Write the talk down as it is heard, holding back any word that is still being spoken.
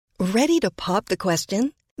Ready to pop the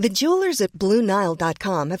question? The jewelers at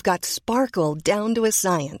BlueNile.com have got sparkle down to a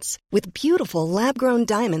science with beautiful lab-grown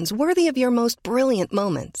diamonds worthy of your most brilliant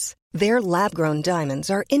moments. Their lab-grown diamonds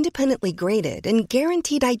are independently graded and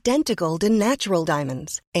guaranteed identical to natural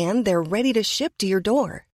diamonds, and they're ready to ship to your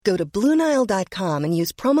door. Go to BlueNile.com and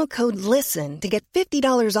use promo code LISTEN to get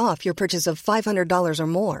 $50 off your purchase of $500 or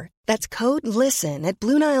more. That's code LISTEN at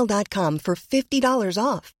BlueNile.com for $50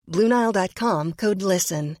 off. BlueNile.com, code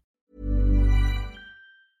LISTEN.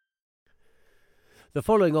 The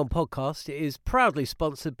following on podcast is proudly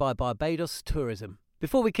sponsored by Barbados Tourism.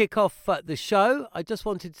 Before we kick off the show, I just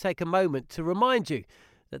wanted to take a moment to remind you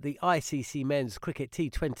that the ICC Men's Cricket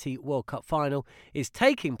T20 World Cup Final is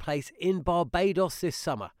taking place in Barbados this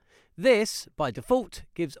summer. This, by default,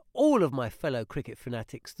 gives all of my fellow cricket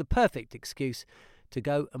fanatics the perfect excuse to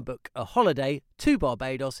go and book a holiday to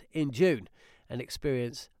Barbados in June and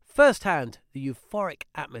experience firsthand the euphoric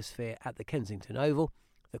atmosphere at the Kensington Oval,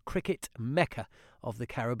 the cricket mecca of the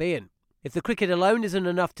Caribbean. If the cricket alone isn't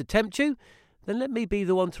enough to tempt you, then let me be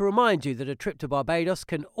the one to remind you that a trip to Barbados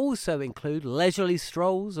can also include leisurely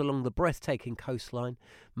strolls along the breathtaking coastline,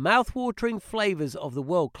 mouth-watering flavours of the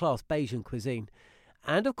world-class Bajan cuisine,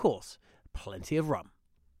 and, of course, plenty of rum.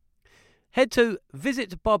 Head to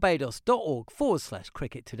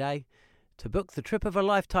visitbarbados.org/cricket today to book the trip of a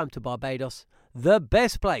lifetime to Barbados, the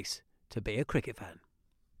best place to be a cricket fan.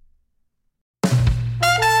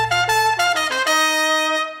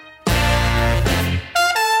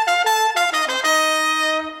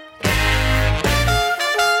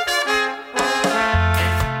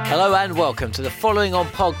 Hello and welcome to the Following On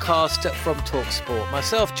podcast from TalkSport.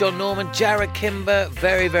 Myself, John Norman, Jarrod Kimber,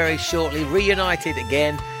 very, very shortly reunited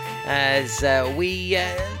again as we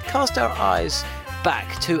cast our eyes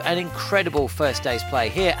back to an incredible first day's play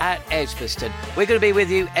here at Edgbaston. We're going to be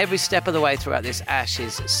with you every step of the way throughout this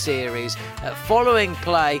Ashes series. Following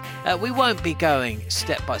play, we won't be going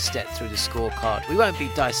step by step through the scorecard. We won't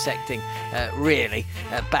be dissecting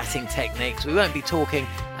batting techniques. We won't be talking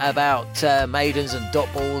about maidens and dot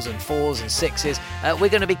balls and fours and sixes. We're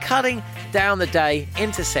going to be cutting down the day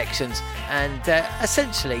into sections and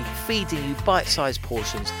essentially feeding you bite-sized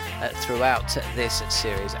portions throughout this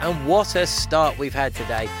series. And what a start we've had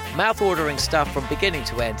today. Mouth-watering stuff from beginning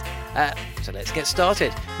to end. So let's get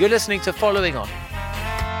started. You're listening to Following On.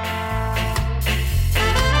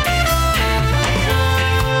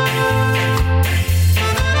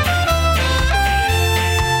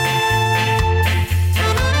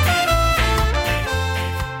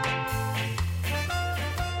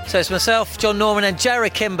 So it's myself, John Norman and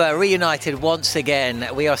Jarrod Kimber reunited once again.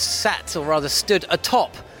 We are sat, or rather stood,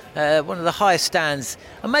 atop one of the highest stands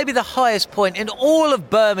and maybe the highest point in all of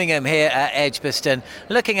Birmingham here at Edgbaston,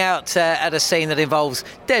 looking out at a scene that involves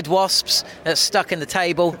dead wasps stuck in the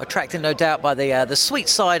table, attracted no doubt by the sweet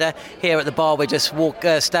cider here at the bar we're just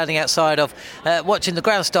standing outside of, watching the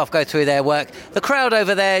ground staff go through their work. The crowd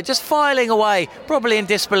over there just filing away, probably in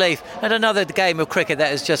disbelief, and another game of cricket that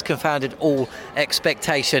has just confounded all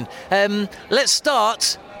expectation. Let's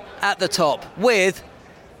start at the top with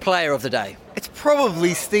Player of the Day. It's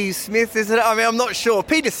probably Steve Smith, isn't it? I mean, I'm not sure.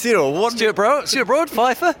 Peter Siddle. Stuart Broad,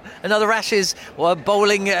 Fifer, another Ashes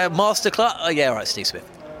bowling masterclass. Oh, yeah, all right, Steve Smith.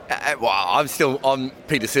 Well, I'm still on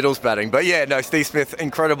Peter Siddle's batting, but yeah, no, Steve Smith,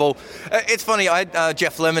 incredible. It's funny, I had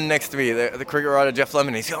Jeff Lemon next to me, the cricket writer Jeff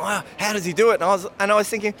Lemon. He's going, oh, how does he do it? And I was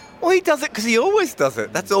thinking, well, he does it because he always does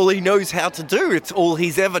it. That's all he knows how to do. It's all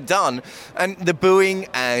he's ever done. And the booing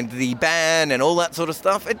and the ban and all that sort of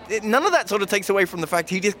stuff, none of that sort of takes away from the fact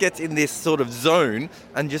he just gets in this sort of zone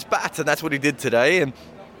and just bats, and that's what he did today. And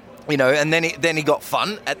you know, and then he got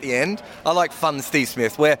fun at the end. I like fun Steve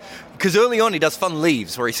Smith, because early on he does fun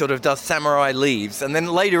leaves, where he sort of does samurai leaves, and then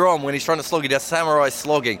later on when he's trying to slog, he does samurai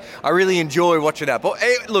slogging. I really enjoy watching that. But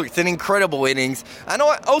look, it's an incredible innings, and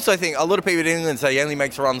I also think a lot of people in England say he only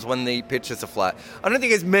makes runs when the pitches are flat. I don't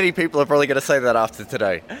think as many people are probably going to say that after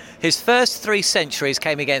today. His first 3 centuries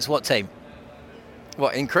came against what team?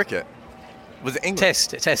 What, in cricket? Was it England?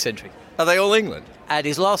 Test century. Are they all England? And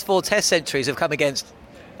his last 4 Test centuries have come against...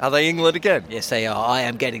 Are they England again? Yes, they are. I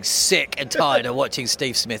am getting sick and tired of watching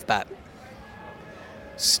Steve Smith bat.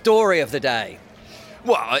 Story of the day.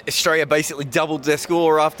 Well, Australia basically doubled their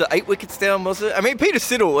score after 8 wickets down, was it? I mean, Peter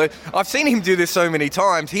Siddle, I've seen him do this so many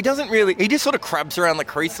times. He just sort of crabs around the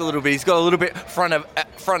crease a little bit. He's got a little bit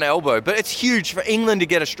front elbow, but it's huge for England to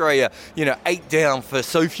get Australia, 8 down for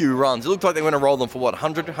so few runs. It looked like they were going to roll them for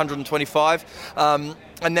 100, 125.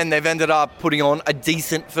 and then they've ended up putting on a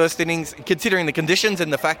decent first innings, considering the conditions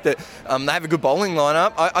and the fact that they have a good bowling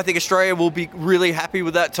lineup. I think Australia will be really happy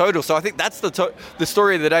with that total. So I think that's the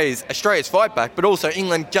story of the day is Australia's fight back, but also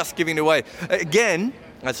England just giving it away. Again,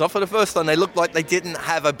 that's not for the first time. They looked like they didn't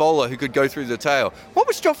have a bowler who could go through the tail. What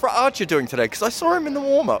was Jofra Archer doing today? Because I saw him in the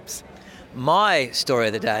warm-ups. My story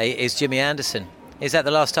of the day is Jimmy Anderson. Is that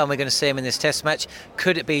the last time we're going to see him in this Test match?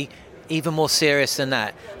 Could it be even more serious than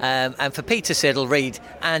that? And for Peter Siddle, read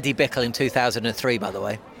Andy Bickle in 2003, by the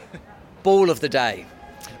way. Ball of the day.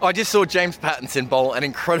 I just saw James Pattinson bowl an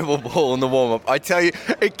incredible ball in the warm-up. I tell you,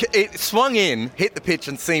 it swung in, hit the pitch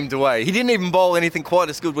and seamed away. He didn't even bowl anything quite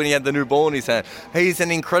as good when he had the new ball in his hand. He's an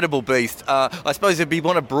incredible beast. I suppose it'd be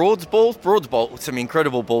one of Broad's balls. Broad's bowled some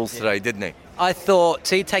incredible balls today, didn't he? I thought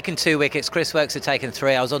he'd taken 2 wickets. Chris Woakes had taken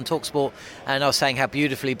 3. I was on TalkSport and I was saying how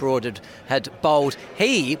beautifully Broad had bowled.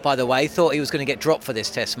 He, by the way, thought he was going to get dropped for this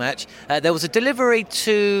Test match. There was a delivery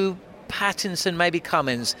to Pattinson, maybe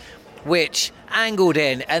Cummins, which angled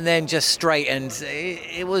in and then just straightened.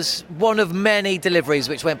 It was one of many deliveries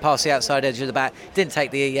which went past the outside edge of the bat. Didn't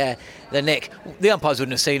take the nick. The umpires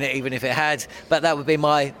wouldn't have seen it even if it had, but that would be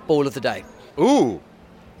my ball of the day. Ooh.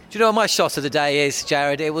 Do you know what my shot of the day is,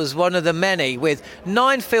 Jared? It was one of the many with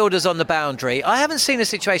 9 fielders on the boundary. I haven't seen a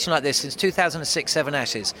situation like this since 2006-7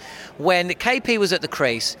 Ashes, when KP was at the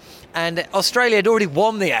crease and Australia had already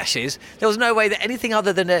won the Ashes. There was no way that anything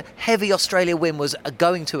other than a heavy Australia win was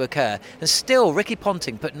going to occur. And still, Ricky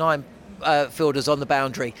Ponting put 9 fielders on the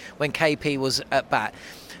boundary when KP was at bat.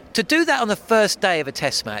 To do that on the first day of a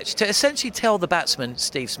Test match, to essentially tell the batsman,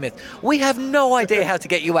 Steve Smith, we have no idea how to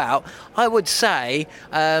get you out, I would say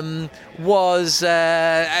was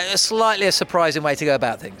a slightly surprising way to go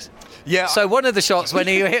about things. Yeah. So one of the shots when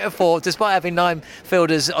he hit a 4, despite having 9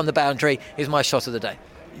 fielders on the boundary, is my shot of the day.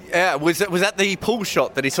 Yeah, was that the pull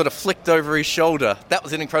shot that he sort of flicked over his shoulder? That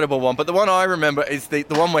was an incredible one. But the one I remember is the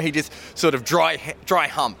one where he just sort of dry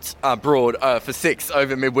humped Broad for 6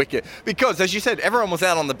 over mid-wicket. Because, as you said, everyone was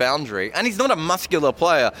out on the boundary, and he's not a muscular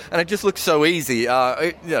player, and it just looks so easy. He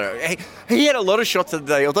had a lot of shots of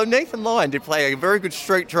the day, although Nathan Lyon did play a very good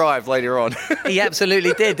straight drive later on. He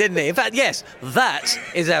absolutely did, didn't he? In fact, yes, that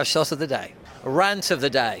is our shot of the day. Rant of the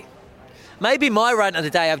day. Maybe my rant of the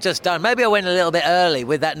day I've just done. Maybe I went a little bit early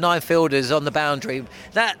with that 9 fielders on the boundary.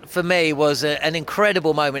 That, for me, was an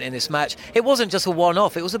incredible moment in this match. It wasn't just a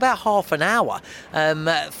one-off. It was about half an hour.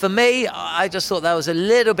 For me, I just thought that was a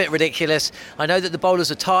little bit ridiculous. I know that the bowlers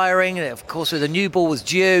are tiring. Of course, with the new ball was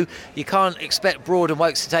due, you can't expect Broad and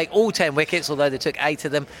Woakes to take all 10 wickets, although they took 8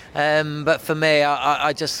 of them. But for me,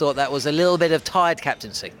 I just thought that was a little bit of tired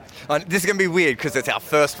captaincy. This is going to be weird because it's our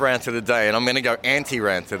first rant of the day, and I'm going to go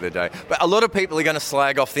anti-rant of the day. But a lot of people are going to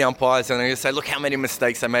slag off the umpires and they're going to say, look how many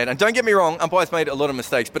mistakes they made. And don't get me wrong, umpires made a lot of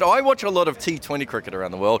mistakes. But I watch a lot of T20 cricket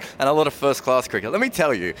around the world and a lot of first-class cricket. Let me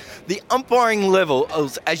tell you, the umpiring level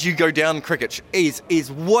as you go down cricket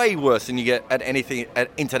is way worse than you get at anything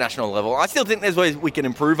at international level. I still think there's ways we can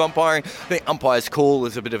improve umpiring. I think umpire's call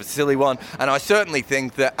is a bit of a silly one. And I certainly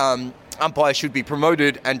think that umpires should be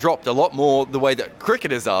promoted and dropped a lot more the way that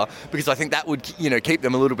cricketers are, because I think that would, keep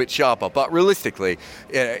them a little bit sharper. But realistically,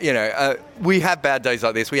 we have bad days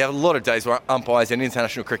like this. We have a lot of days where umpires in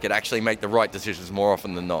international cricket actually make the right decisions more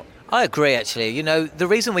often than not. I agree, actually. The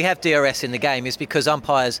reason we have DRS in the game is because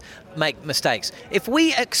umpires make mistakes. If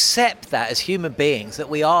we accept that as human beings, that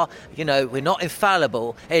we are, we're not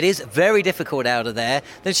infallible, it is very difficult out of there,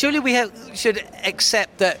 then surely we should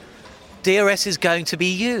accept that DRS is going to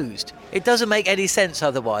be used. It doesn't make any sense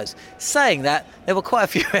otherwise. Saying that, there were quite a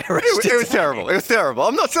few errors. It was terrible. It was terrible.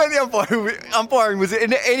 I'm not saying the umpiring was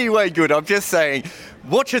in any way good. I'm just saying,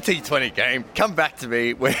 watch a T20 game, come back to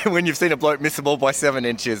me when you've seen a bloke miss a ball by 7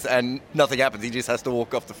 inches and nothing happens. He just has to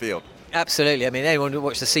walk off the field. Absolutely. I mean, anyone who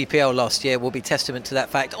watched the CPL last year will be testament to that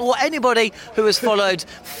fact. Or anybody who has followed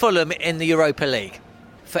Fulham in the Europa League.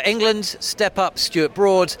 For England, step up Stuart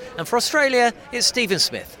Broad. And for Australia, it's Stephen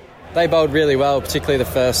Smith. They bowled really well, particularly the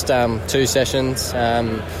first 2 sessions.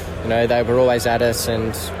 They were always at us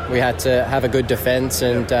and we had to have a good defence,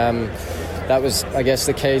 and that was, I guess,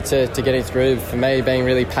 the key to getting through. For me, being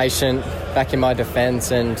really patient back in my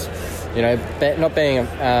defence and, not being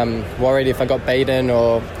worried if I got beaten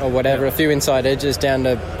or whatever. A few inside edges down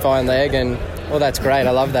to fine leg and, well, that's great.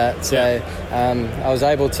 I love that. So I was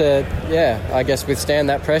able to, withstand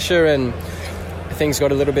that pressure, and things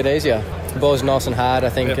got a little bit easier. The ball's nice and hard. I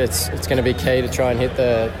think it's going to be key to try and hit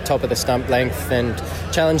the top of the stump length and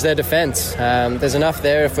challenge their defence. There's enough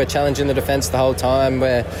there. If we're challenging the defence the whole time,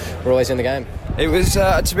 we're always in the game. It was,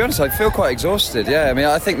 to be honest, I feel quite exhausted. Yeah, I mean,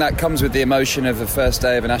 I think that comes with the emotion of the first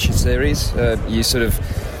day of an Ashes series. You sort of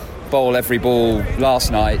bowl every ball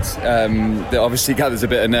last night, that obviously gathers a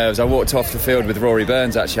bit of nerves. I walked off the field with Rory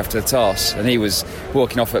Burns actually after the toss, and he was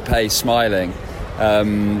walking off at pace, smiling.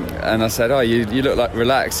 And I said, "Oh, you look like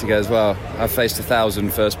relaxed." He goes, "Well, I faced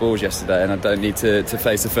 1,000 first balls yesterday, and I don't need to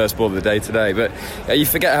face the first ball of the day today." But you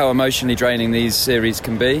forget how emotionally draining these series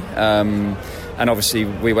can be. And obviously,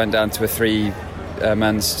 we went down to a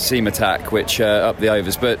 3-man seam attack, which upped the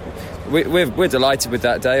overs. But we're delighted with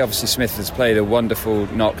that day. Obviously, Smith has played a wonderful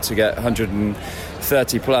knock to get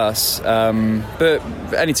 130 plus. But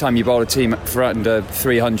anytime you bowl a team for under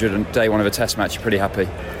 300 on day one of a Test match, you're pretty happy.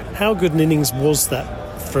 How good an innings was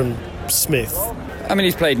that from Smith? I mean,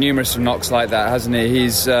 he's played numerous knocks like that, hasn't he?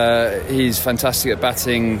 He's fantastic at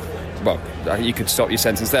batting. Well, you could stop your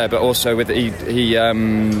sentence there, but also with he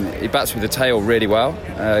bats with the tail really well.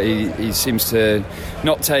 He seems to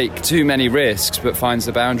not take too many risks, but finds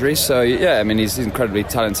the boundaries. So yeah, I mean, he's an incredibly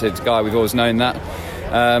talented guy. We've always known that,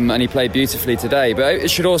 and he played beautifully today. But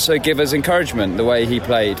it should also give us encouragement the way he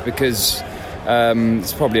played, because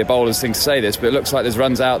it's probably a bowler's thing to say this, but it looks like there's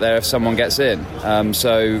runs out there if someone gets in.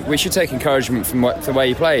 So we should take encouragement from the way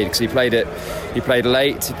he played, because he played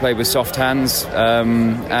late, he played with soft hands,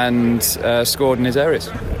 and scored in his areas.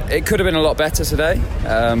 It could have been a lot better today,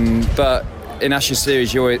 but in Ashes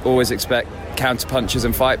series you always expect counter punches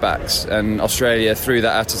and fight backs, and Australia threw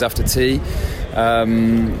that at us after tea,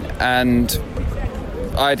 and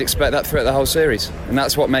I'd expect that throughout the whole series, and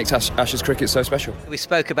that's what makes Ashes cricket so special. We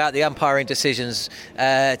spoke about the umpiring decisions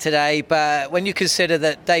today, but when you consider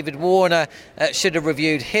that David Warner should have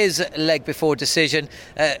reviewed his leg before decision,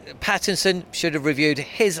 Pattinson should have reviewed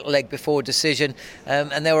his leg before decision,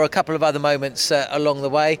 and there were a couple of other moments along the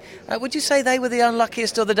way, would you say they were the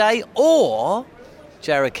unluckiest of the day, or,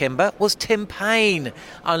 Jarrod Kimber, was Tim Paine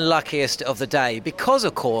unluckiest of the day? Because,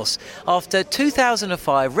 of course, after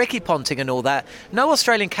 2005, Ricky Ponting and all that, no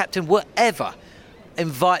Australian captain will ever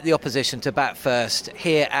invite the opposition to bat first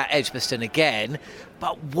here at Edgbaston again.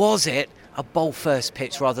 But was it a bowl first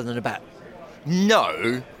pitch rather than a bat?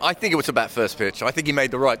 No, I think it was a bat first pitch. I think he made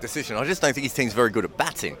the right decision. I just don't think his team's very good at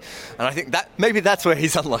batting. And I think that maybe that's where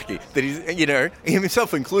he's unlucky. That he's,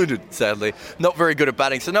 himself included, sadly, not very good at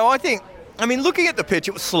batting. So no, I mean, looking at the pitch,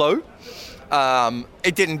 it was slow.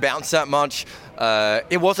 It didn't bounce that much.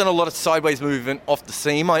 It wasn't a lot of sideways movement off the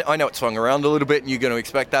seam. I know it swung around a little bit, and you're going to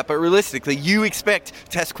expect that. But realistically, you expect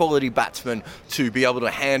Test-quality batsmen to be able to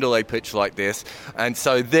handle a pitch like this. And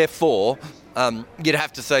so, therefore, you'd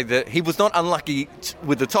have to say that he was not unlucky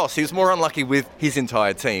with the toss. He was more unlucky with his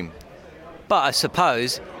entire team. But I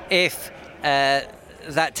suppose if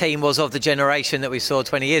that team was of the generation that we saw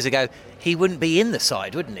 20 years ago, he wouldn't be in the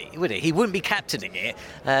side, wouldn't he? Would he? He wouldn't be captaining it.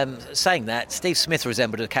 Saying that, Steve Smith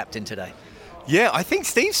resembled a captain today. Yeah, I think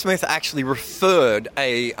Steve Smith actually referred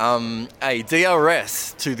a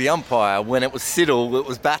DRS to the umpire when it was Siddle that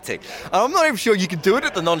was batting. I'm not even sure you can do it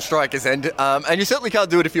at the non-strikers end, and you certainly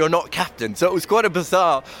can't do it if you're not captain. So it was quite a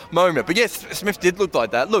bizarre moment. But yes, Smith did look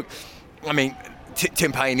like that. Look, I mean,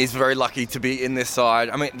 Tim Paine is very lucky to be in this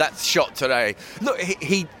side. I mean, that shot today. Look,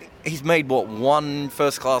 he's made, one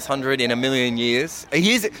first-class 100 in a million years?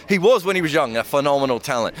 He was, when he was young, a phenomenal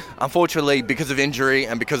talent. Unfortunately, because of injury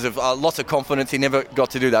and because of loss of confidence, he never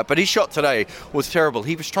got to do that. But his shot today was terrible.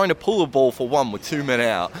 He was trying to pull a ball for one with 2 men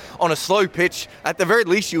out. On a slow pitch, at the very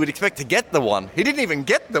least, you would expect to get the one. He didn't even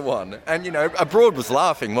get the one. And, Broad was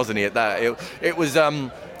laughing, wasn't he, at that? It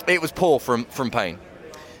was poor from Paine.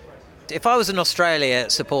 If I was an Australia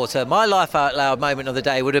supporter, my laugh out loud moment of the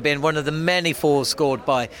day would have been one of the many fours scored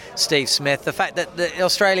by Steve Smith. The fact that the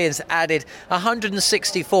Australians added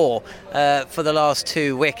 164 for the last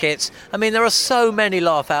 2 wickets. I mean, there are so many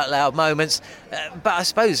laugh out loud moments. But I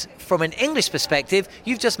suppose from an English perspective,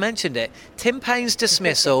 you've just mentioned it. Tim Paine's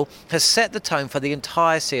dismissal has set the tone for the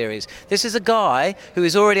entire series. This is a guy who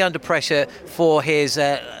is already under pressure for his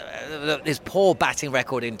poor batting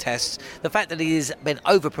record in tests. The fact that he's been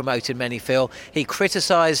over-promoted, many feel. He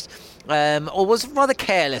criticised, or was rather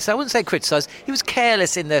careless. I wouldn't say criticised. He was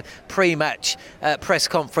careless in the pre-match press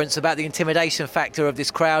conference about the intimidation factor of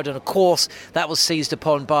this crowd. And, of course, that was seized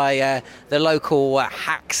upon by the local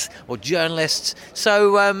hacks or journalists.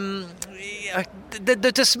 So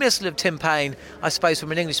the dismissal of Tim Paine, I suppose,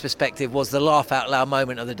 from an English perspective, was the laugh-out-loud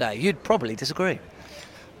moment of the day. You'd probably disagree.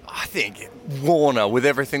 I think Warner, with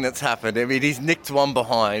everything that's happened, I mean, he's nicked one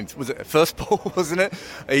behind. Was it first ball, wasn't it?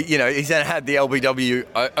 He's then had the LBW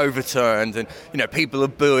overturned, and, people are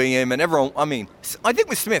booing him, and everyone, I mean, I think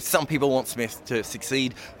with Smith, some people want Smith to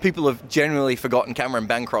succeed. People have generally forgotten Cameron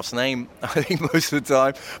Bancroft's name, I think, most of the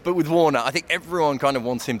time. But with Warner, I think everyone kind of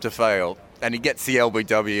wants him to fail. And he gets the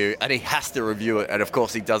LBW, and he has to review it, and of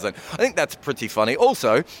course he doesn't. I think that's pretty funny.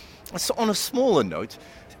 Also, So on a smaller note,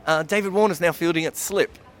 David Warner's now fielding at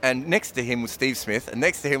slip. And next to him was Steve Smith, and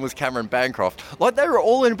next to him was Cameron Bancroft. Like, they were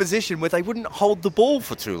all in a position where they wouldn't hold the ball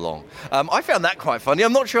for too long. I found that quite funny.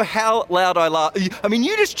 I'm not sure how loud I laughed. I mean,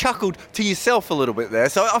 you just chuckled to yourself a little bit there,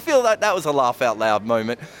 so I feel that was a laugh out loud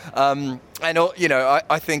moment. And, you know,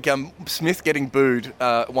 I think Smith getting booed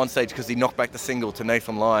at one stage because he knocked back the single to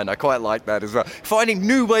Nathan Lyon, I quite like that as well. Finding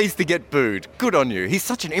new ways to get booed. Good on you. He's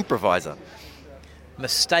such an improviser.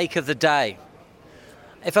 Mistake of the day.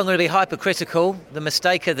 If I'm going to be hypercritical, the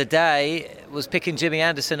mistake of the day was picking Jimmy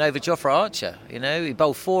Anderson over Jofra Archer. You know, he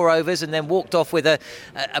bowled 4 overs and then walked off with a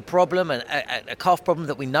problem, a calf problem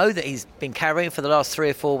that we know that he's been carrying for the last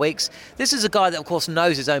 3 or 4 weeks. This is a guy that, of course,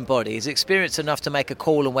 knows his own body. He's experienced enough to make a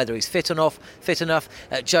call on whether he's fit enough.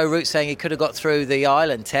 Joe Root saying he could have got through the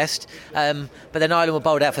Ireland test, but then Ireland were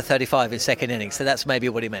bowled out for 35 in second innings, so that's maybe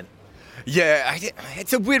what he meant. Yeah,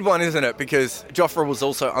 it's a weird one, isn't it? Because Jofra was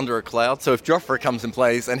also under a cloud. So if Jofra comes and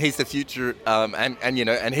plays, and he's the future, and you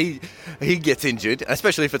know, and he gets injured,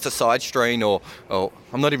 especially if it's a side strain or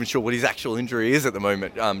I'm not even sure what his actual injury is at the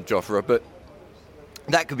moment, Jofra, but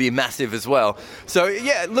that could be massive as well. So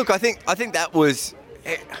yeah, look, I think that was.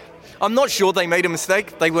 I'm not sure they made a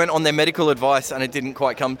mistake. They went on their medical advice and it didn't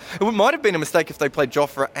quite come. It might have been a mistake if they played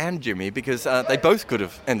Jofra and Jimmy, because they both could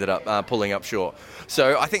have ended up pulling up short.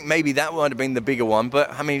 So I think maybe that might have been the bigger one.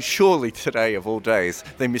 But, I mean, surely today of all days,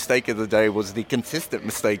 the mistake of the day was the consistent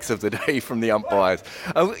mistakes of the day from the umpires.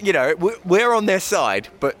 You know, we're on their side,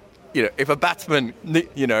 but... You know, if a batsman,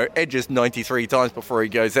 you know, edges 93 times before he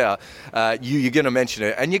goes out, you're going to mention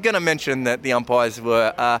it. And you're going to mention that the umpires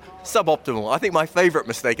were suboptimal. I think my favourite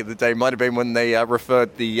mistake of the day might have been when they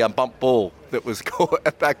referred the bump ball that was caught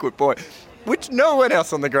at backward point, which no one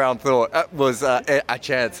else on the ground thought was a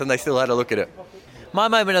chance, and they still had a look at it. My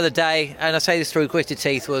moment of the day, and I say this through gritted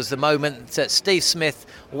teeth, was the moment that Steve Smith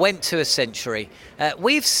went to a century.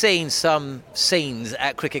 We've seen some scenes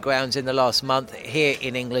at cricket grounds in the last month here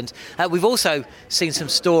in England. We've also seen some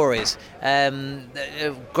stories.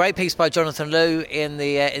 A great piece by Jonathan Liu in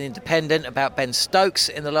the Independent about Ben Stokes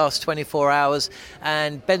in the last 24 hours,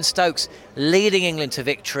 and Ben Stokes leading England to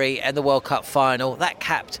victory and the World Cup final. That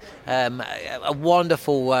capped a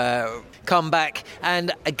wonderful comeback.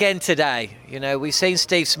 And again today, you know, we've seen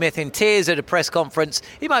Steve Smith in tears at a press conference.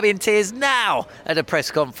 He might be in tears now at a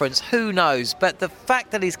press conference, who knows? But the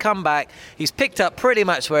fact that he's come back, he's picked up pretty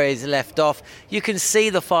much where he's left off. You can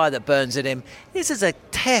see the fire that burns in him. This is a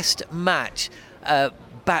test match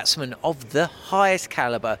batsman of the highest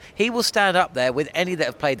calibre. He will stand up there with any that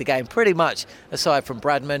have played the game pretty much, aside from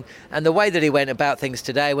Bradman. And the way that he went about things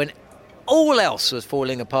today, when all else was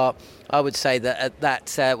falling apart, I would say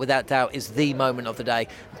that without doubt is the moment of the day.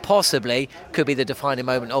 Possibly could be the defining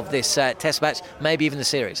moment of this test match, maybe even the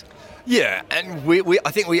series. Yeah, and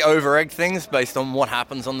I think we over-egg things based on what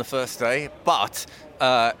happens on the first day. But,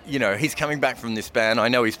 you know, he's coming back from this ban. I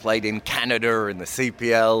know he's played in Canada in the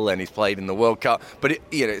CPL and he's played in the World Cup. But,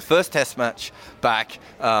 you know, first test match back,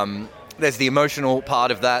 there's the emotional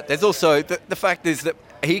part of that. There's also the fact is that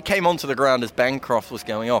he came onto the ground as Bancroft was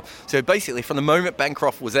going off. So basically, from the moment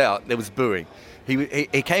Bancroft was out, there was booing. He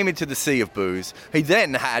came into the sea of boos. He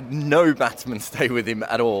then had no batsman stay with him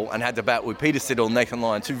at all and had to bat with Peter Siddle and Nathan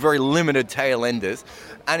Lyon, two very limited tail enders.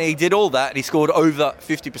 And he did all that, and he scored over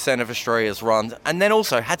 50% of Australia's runs, and then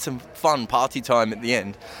also had some fun party time at the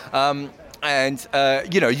end.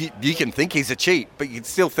 You know, you can think he's a cheat, but you can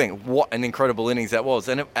still think what an incredible innings that was,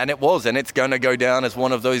 and it's going to go down as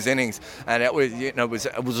one of those innings. And it was, you know,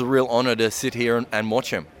 it was a real honour to sit here and watch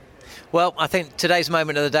him. Well, I think today's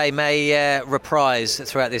moment of the day may reprise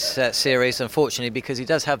throughout this series, unfortunately, because he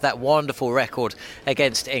does have that wonderful record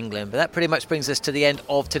against England. But that pretty much brings us to the end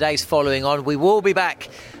of today's Following On. We will be back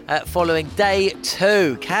following day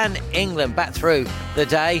 2. Can England bat through the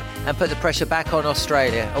day and put the pressure back on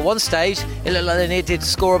Australia? At one stage, it looked like they needed to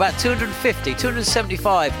score about 250,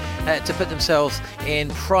 275 to put themselves in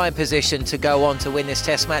prime position to go on to win this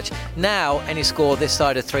test match. Now, any score this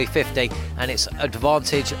side of 350, and it's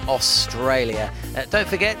advantage Australia. Don't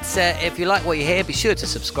forget, if you like what you hear, be sure to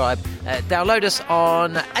subscribe. Download us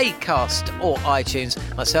on Acast or iTunes.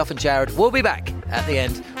 Myself and Jared will be back at the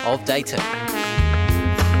end of day 2.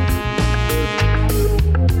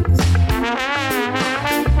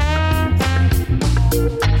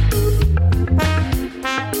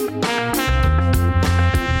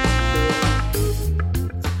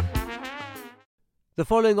 The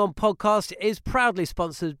Following On podcast is proudly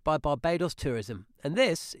sponsored by Barbados Tourism, and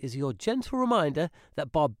this is your gentle reminder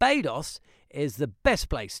that Barbados is the best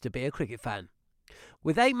place to be a cricket fan.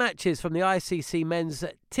 With 8 matches from the ICC Men's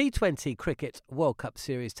T20 Cricket World Cup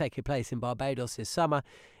Series taking place in Barbados this summer,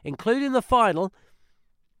 including the final,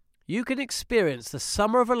 you can experience the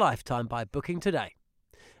summer of a lifetime by booking today.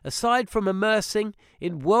 Aside from immersing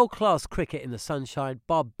in world-class cricket in the sunshine,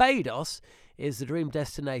 Barbados is the dream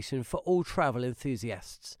destination for all travel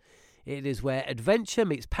enthusiasts. It is where adventure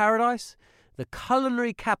meets paradise, the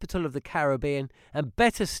culinary capital of the Caribbean, and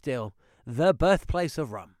better still, the birthplace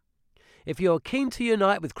of rum. If you're keen to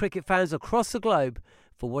unite with cricket fans across the globe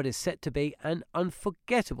for what is set to be an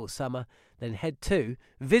unforgettable summer, then head to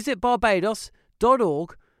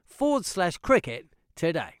visitbarbados.org/cricket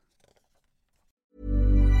today.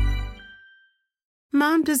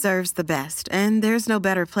 Mom deserves the best, and there's no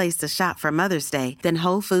better place to shop for Mother's Day than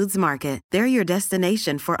Whole Foods Market. They're your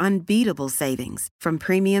destination for unbeatable savings, from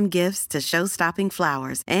premium gifts to show-stopping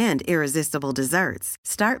flowers and irresistible desserts.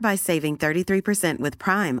 Start by saving 33% with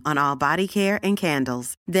Prime on all body care and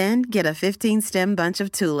candles. Then get a 15-stem bunch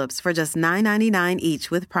of tulips for just $9.99 each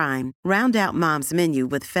with Prime. Round out Mom's menu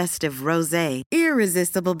with festive rosé,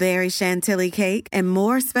 irresistible berry chantilly cake, and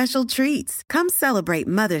more special treats. Come celebrate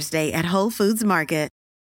Mother's Day at Whole Foods Market.